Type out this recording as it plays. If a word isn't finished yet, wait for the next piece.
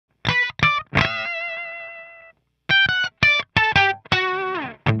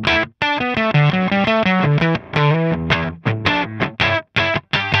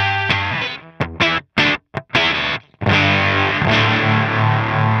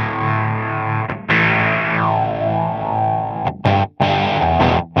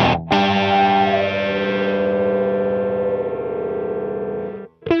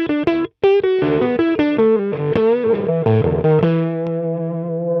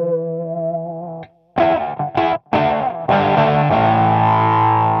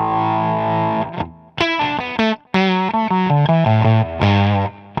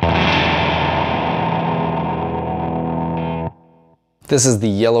This is the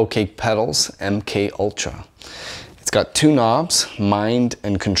Yellowcake pedals MK Ultra. It's got two knobs, mind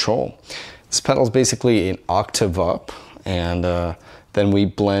and control. This pedal is basically an octave up, and then we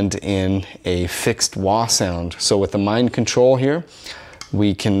blend in a fixed wah sound. So with the mind control here,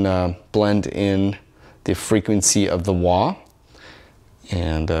 we can blend in the frequency of the wah,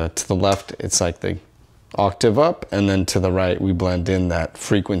 and to the left it's like the octave up, and then to the right we blend in that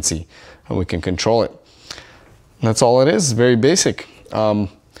frequency and we can control it. And that's all it is, very basic.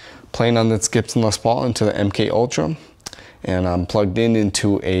 Playing on this Gibson Les Paul into the MK Ultra, and I'm plugged in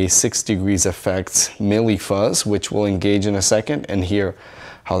into a 6 Degrees Effects Millie Fuzz, which we'll engage in a second and hear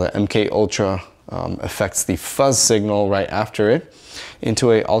how the MK Ultra affects the fuzz signal right after it,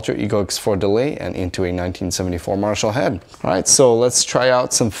 into a Ultra Ego X4 delay and into a 1974 Marshall head. Alright, so let's try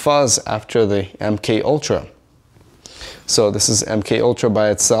out some fuzz after the MK Ultra. So this is MK Ultra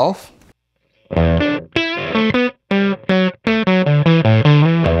by itself.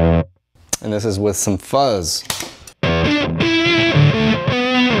 And this is with some fuzz.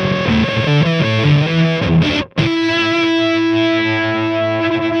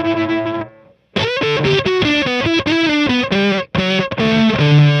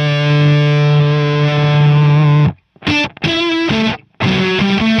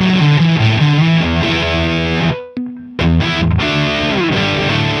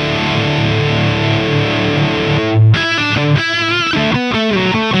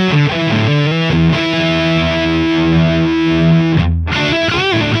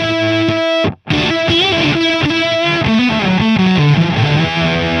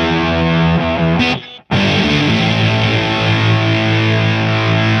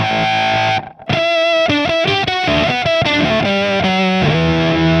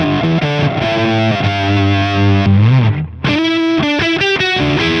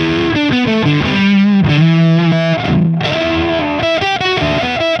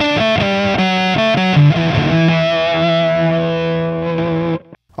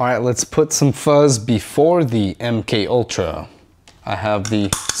 Alright, let's put some fuzz before the MK Ultra. I have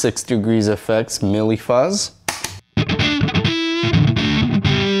the 6 Degrees Effects Millie Fuzz.